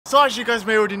So as you guys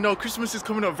may already know, Christmas is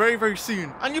coming up very, very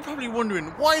soon. And you're probably wondering,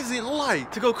 why is it like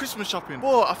to go Christmas shopping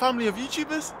for a family of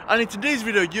YouTubers? And in today's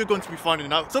video, you're going to be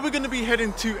finding out. So we're going to be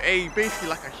heading to basically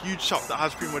like a huge shop that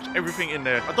has pretty much everything in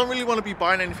there. I don't really want to be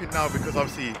buying anything now because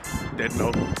obviously, dead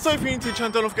no. So if you're new to the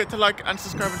channel, don't forget to like and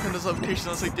subscribe and turn those notifications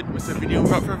on so you didn't miss a video.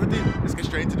 Without further ado, let's get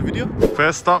straight into the video.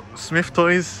 First stop, Smith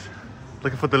Toys.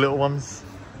 Looking for the little ones.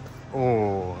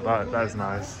 Oh, that is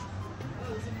nice.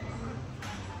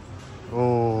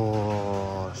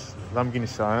 Oh, Lamborghini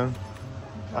Scion.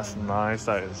 That's nice,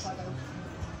 that is.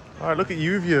 Alright, look at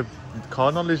you with your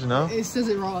car knowledge now. It says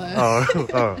it right there.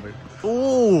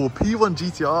 Oh, P1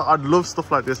 GTR. I'd love stuff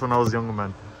like this when I was younger,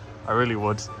 man. I really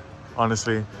would,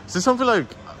 honestly. So something like,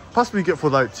 possibly get for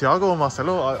like Tiago or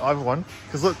Marcelo, either one.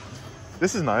 Because look,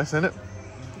 this is nice, isn't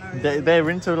it? They're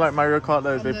into like Mario Kart,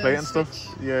 they play it and stuff.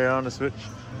 Yeah, on the Switch.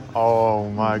 Oh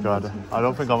my god. I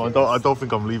don't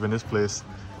think I'm leaving this place.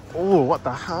 Oh, what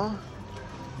the hell?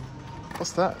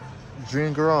 What's that?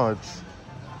 Dream Garage.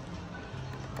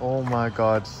 Oh my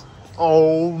god.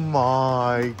 Oh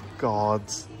my god.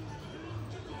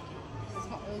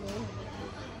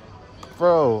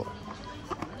 Bro.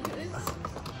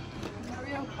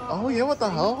 Oh yeah, what the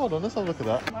hell? Hold on, let's have a look at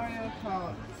that. Mario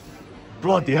Kart.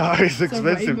 Bloody hell, it's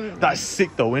expensive. That's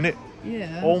sick though, isn't it?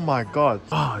 Yeah. Oh my god.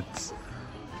 God.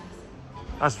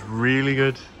 That's really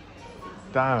good.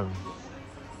 Damn.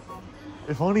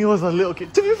 If only I was a little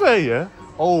kid. To be fair, yeah?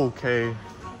 Okay.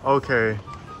 Okay.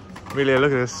 Really,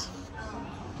 look at this.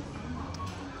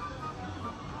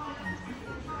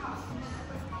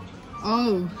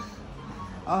 Oh.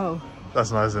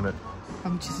 That's nice, isn't it? How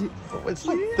much is it? It's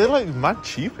like, they're like mad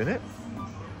cheap, innit?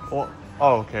 Oh,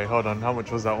 okay, hold on. How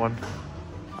much was that one?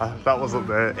 That was up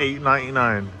there.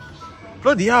 $8.99.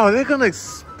 Bloody hell, they're kind of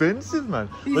expensive, man.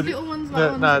 These little ones,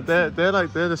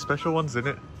 they're the special ones,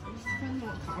 innit?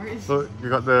 So you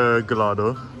got the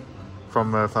Gallardo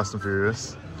from Fast and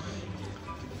Furious.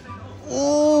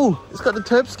 Oh, it's got the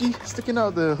Terpsky sticking out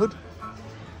of the hood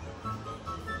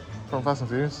from Fast and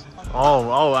Furious.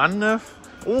 Oh, and Nerf.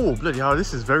 Oh, bloody hell,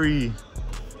 this is very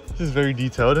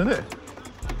detailed, isn't it?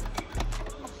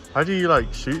 How do you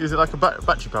like shoot? Is it like a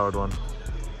battery powered one?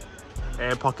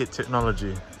 Air pocket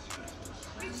technology.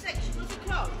 Which section was it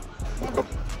called?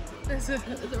 There's a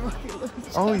rocket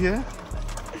launcher. Oh yeah.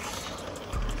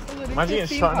 Imagine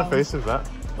getting shot in the face with that.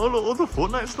 Oh look, all the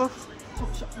Fortnite stuff.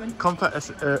 Compact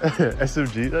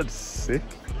SMG, that's sick.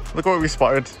 Look what we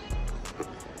spotted.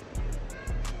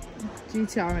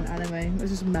 GTR and anime.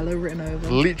 There's just Mellow written over.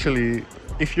 Literally,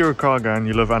 if you're a car guy and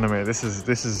you love anime, this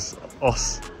is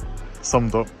us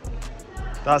summed up.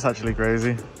 That's actually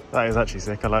crazy. That is actually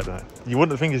sick. I like that. You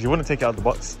wouldn't think you wouldn't take it out of the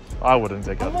box. I wouldn't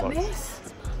take it out of the box. This.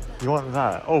 You want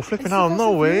that? Oh, flipping hell,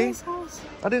 no way.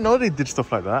 I didn't know they did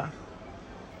stuff like that.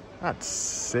 That's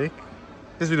sick.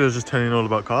 This video is just turning all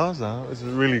about cars now. It's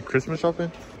really Christmas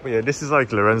shopping. But yeah, this is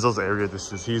like Lorenzo's area.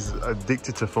 He's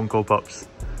addicted to Funko Pops.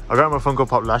 I got him a Funko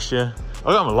Pop last year.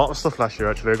 I got him a lot of stuff last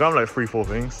year actually. I got him like 3-4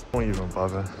 things. Don't even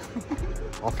bother.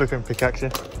 I'll flip him pickaxe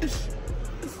you.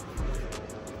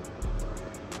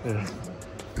 Yeah.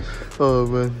 Oh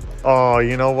man. Oh,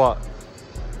 you know what?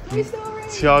 Toy Story.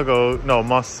 Tiago, no,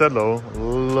 Marcelo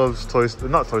loves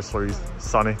not Toy Story,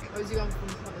 Sonic. Oh, is he gone from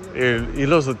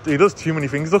He loves too many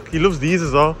things. Look, he loves these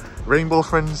as well. Rainbow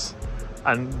Friends.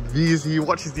 And he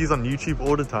watches these on YouTube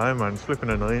all the time, man. It's flipping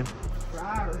annoying.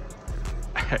 Rawr.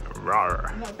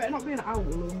 Rawr. No, it better not be an owl.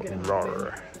 I'm getting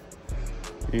Rawr.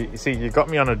 You see, you got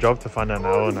me on a job to find an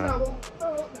owl now.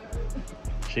 No.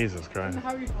 Jesus Christ.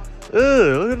 Ugh,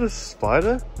 Look at the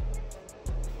spider.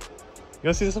 You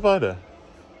wanna see the spider?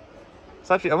 It's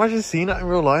actually, I've actually seen that in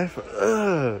real life.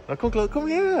 Ugh. Now come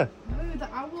here. No, the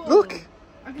owl. Look.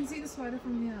 I can see the spider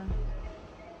from here.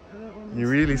 You're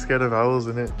really scared of owls,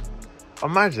 innit?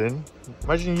 Imagine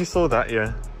you saw that,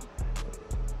 yeah.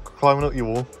 Climbing up your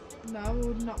wall. No, I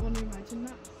would not want to imagine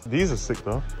that. These are sick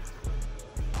though.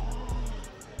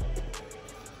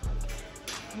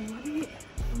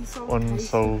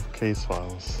 Unsolved case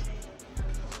files.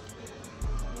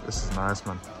 This is nice,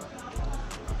 man.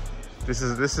 This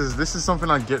is something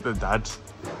I get the dad,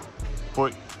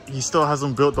 but he still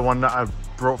hasn't built the one that I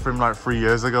brought for him like 3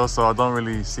 years ago, so I don't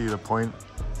really see the point.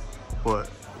 But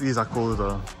these are cool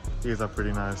though. These are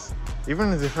pretty nice.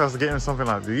 Even if I was getting something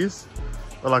like these,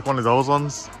 or like one of those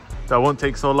ones that won't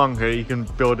take so long, here you can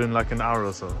build in like an hour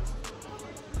or so.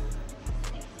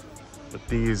 But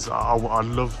these, I'd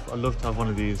love to have one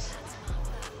of these.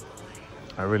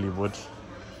 I really would.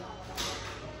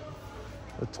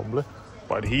 A tumbler.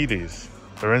 But he these.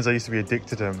 Lorenzo used to be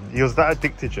addicted to them. He was that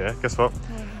addicted, yeah? Guess what?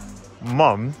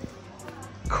 Mum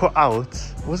cut out,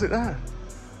 was it that?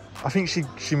 I think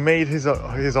she made his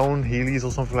own Heelys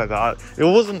or something like that. It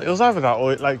was either that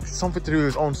or like something to do with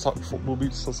his own football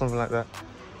boots or something like that.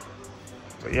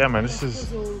 But yeah, man, this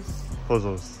is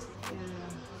puzzles.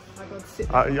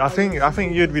 I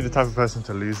think you'd be the type of person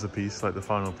to lose the piece, like the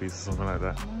final piece or something like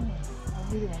that. No,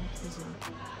 I really want a puzzle.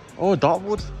 Oh,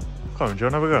 dartwood. Come on, do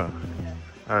you want to have a go?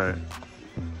 Yeah.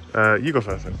 Alright. You go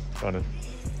first then. Go on then.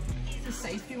 It's a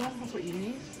safety one, that's what you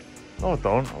need. Oh,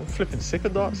 don't. I'm flipping sick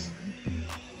of darts.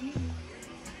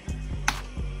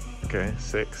 Okay,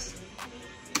 6.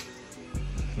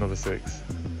 Another 6.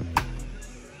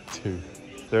 2.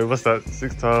 So what's that?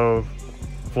 6, 12,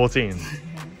 14.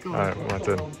 Alright, my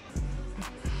turn.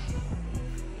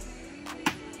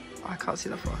 I can't see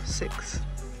that far. 6.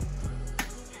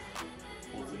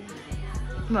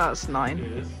 No, that's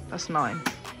 9. That's 9.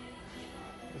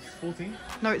 It's 14?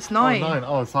 No, it's 9. Oh, 9.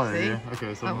 Oh, sorry. See? Yeah.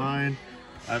 Okay, so 9.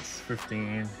 That's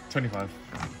 15. 25.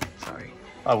 Sorry.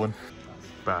 I won.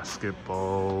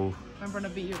 Basketball. Remember when I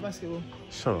beat you at basketball?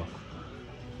 Shut up.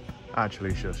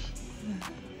 Actually, shush.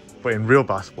 But in real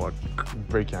basketball, I'd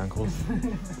break your ankles.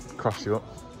 Cross you up.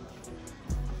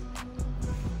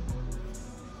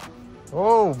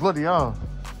 Oh, bloody hell.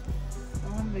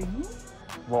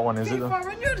 What one is it though?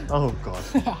 500. Oh god.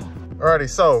 Alrighty,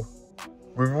 so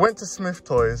we went to Smith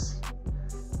Toys.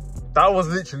 That was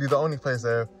literally the only place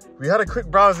there. We had a quick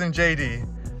browse in JD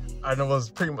and there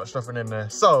was pretty much nothing in there.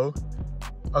 So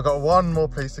I got one more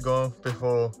place to go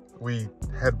before we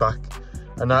head back,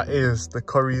 and that is the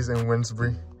Curry's in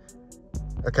Winsbury.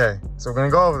 Okay, so we're gonna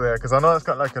go over there because I know it's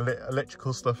got like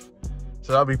electrical stuff,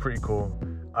 so that'll be pretty cool.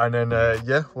 And then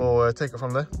yeah, we'll take it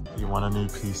from there. You want a new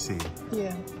PC?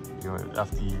 Yeah.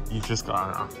 You've just got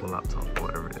an Apple laptop or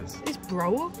whatever it is. It's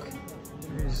broke.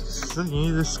 You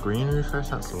need a screen refresh,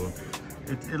 that's all.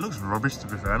 It looks rubbish, to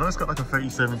be fair. I know it's got like a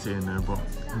 3070 in there, but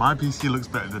my PC looks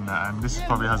better than that, and this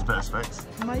probably has better specs.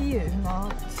 My you? No,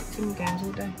 16 games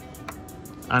all day.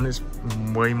 And it's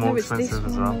way more expensive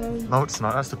as well. Though. No, it's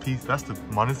not. That's the piece. That's the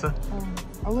monitor.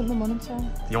 I want the monitor.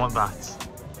 You want that?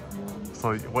 Yeah.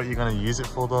 So what are you gonna use it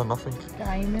for though? Nothing.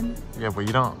 Gaming. Yeah, but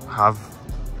you don't have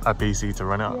a PC to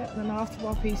run it. Yeah, then I have to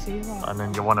buy a PC. Right? And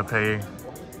then you want to pay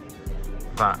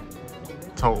that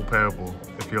total payable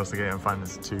if you also get in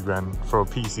finance £2 for a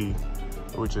PC,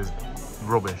 which is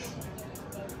rubbish.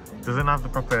 Doesn't have the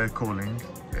proper cooling.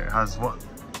 It has what?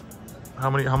 How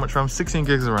much RAM? 16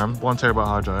 gigs of RAM, 1 terabyte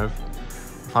hard drive,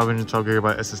 512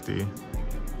 gigabyte SSD.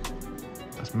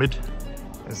 That's mid.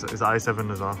 It's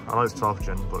i7 as well. I know it's 12th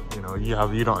gen, but you know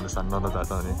you don't understand none of that,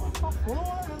 don't you?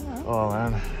 Oh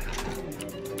man.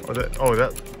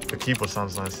 The keyboard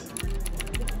sounds nice.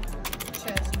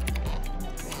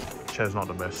 Chair's not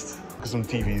the best. Look at some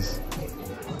TVs.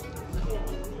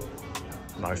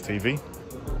 Nice TV.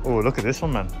 Oh, look at this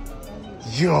one, man.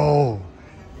 Yo,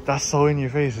 that's so in your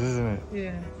face, isn't it?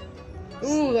 Yeah.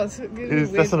 Oh, that's what I mean,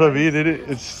 isn't it?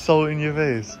 It's so in your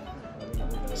face.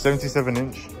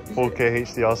 77-inch 4K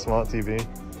HDR smart TV.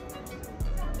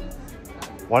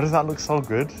 Why does that look so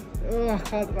good? Oh, I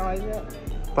can't buy it.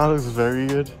 That looks very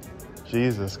good.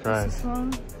 Jesus Christ.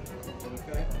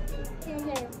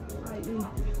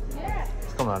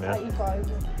 Come on down here.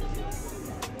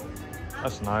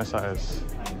 That's nice, that is.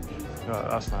 Yeah,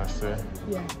 that's nice too.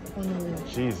 Yeah,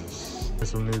 Jesus.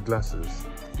 There's some new glasses.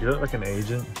 You look like an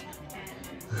agent.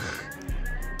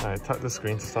 Alright, tap the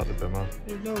screen to start the demo.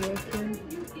 There's no working.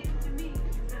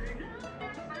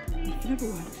 It never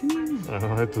works.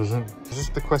 No, it doesn't. Is this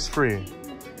the Quest 3?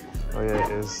 Oh yeah,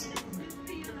 it is.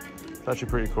 It's actually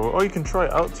pretty cool. Oh, you can try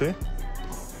it out too.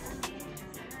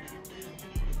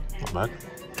 Not bad.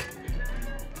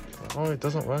 Oh, it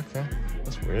doesn't work, yeah.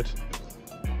 That's weird.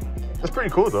 It's pretty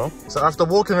cool though. So after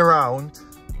walking around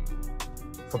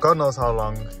for God knows how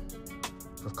long,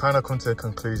 we've kind of come to a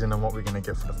conclusion on what we're going to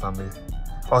get for the family.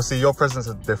 Obviously, your presents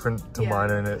are different to mine,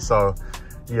 innit? So,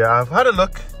 yeah, I've had a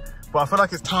look, but I feel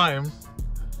like it's time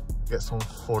to get some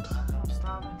food.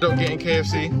 Don't get in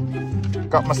KFC.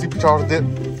 Got my supercharged dip.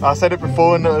 I said it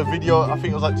before in a video, I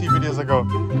think it was like 2 videos ago.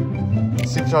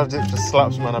 Supercharged dip just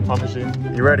slaps, man, I promise you.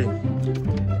 You ready?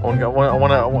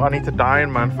 I need to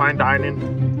dine, man. Fine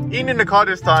dining. Eating in the car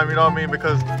this time, you know what I mean?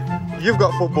 Because you've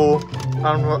got football, and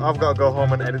I've got to go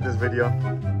home and edit this video.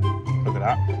 Look at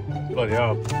that. Bloody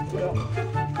hell.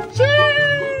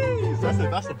 Jeez!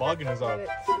 That's the bargain as well.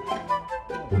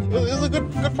 It's a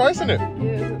good price, isn't it?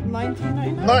 Yeah,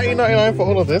 $19.99. $19.99 for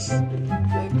all of this. So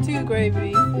 2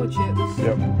 gravy, 4 chips.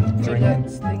 Yep. Drink.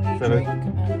 Thingy, drink.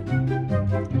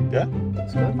 And yeah?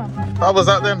 It's good, man. How was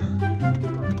that then?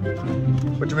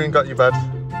 What do you mean got you bad?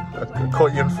 I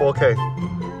caught you in 4K.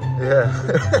 Yeah,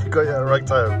 got you at the right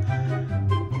time.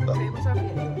 Okay, what's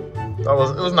happening? It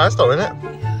was nice though, innit?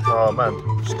 Oh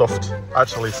man, stuffed,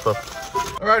 actually stuffed.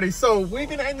 Alrighty, so we're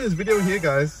gonna end this video here,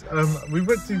 guys. We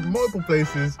went to multiple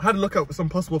places, had a look at some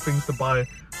possible things to buy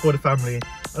for the family,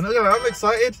 and I'm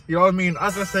excited. You know what I mean?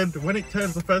 As I said, when it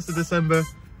turns the 1st of December,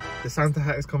 the Santa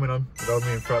hat is coming on. You know what I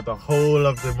mean? Throughout the whole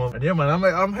of the month. And yeah, man,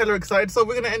 I'm hella excited. So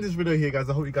we're gonna end this video here, guys.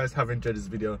 I hope you guys have enjoyed this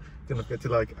video. Don't forget to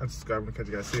like and subscribe, and catch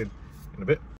you guys soon in a bit.